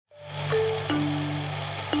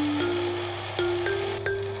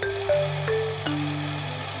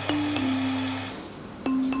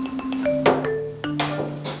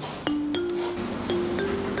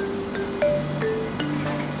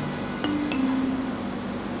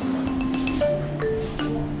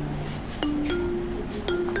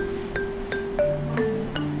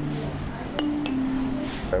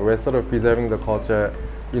we're sort of preserving the culture,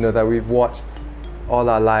 that we've watched all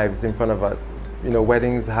our lives in front of us.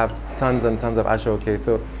 Weddings have tons and tons of Aso-oke,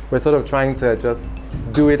 so we're sort of trying to just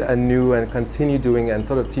do it anew and continue doing it and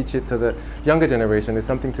sort of teach it to the younger generation. It's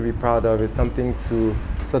something to be proud of, it's something to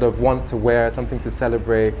sort of want to wear, something to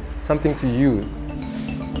celebrate, something to use.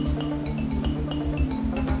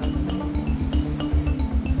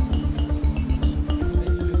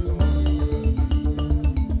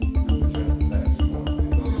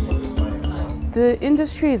 The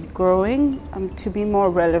industry is growing to be more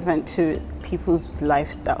relevant to people's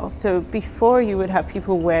lifestyle. So before, you would have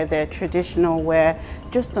people wear their traditional wear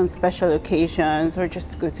just on special occasions or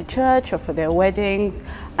just to go to church or for their weddings.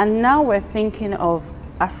 And now we're thinking of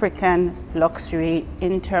African luxury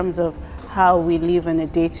in terms of how we live on a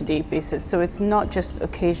day-to-day basis. So it's not just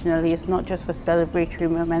occasionally, it's not just for celebratory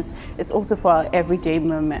moments, it's also for our everyday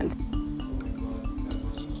moments.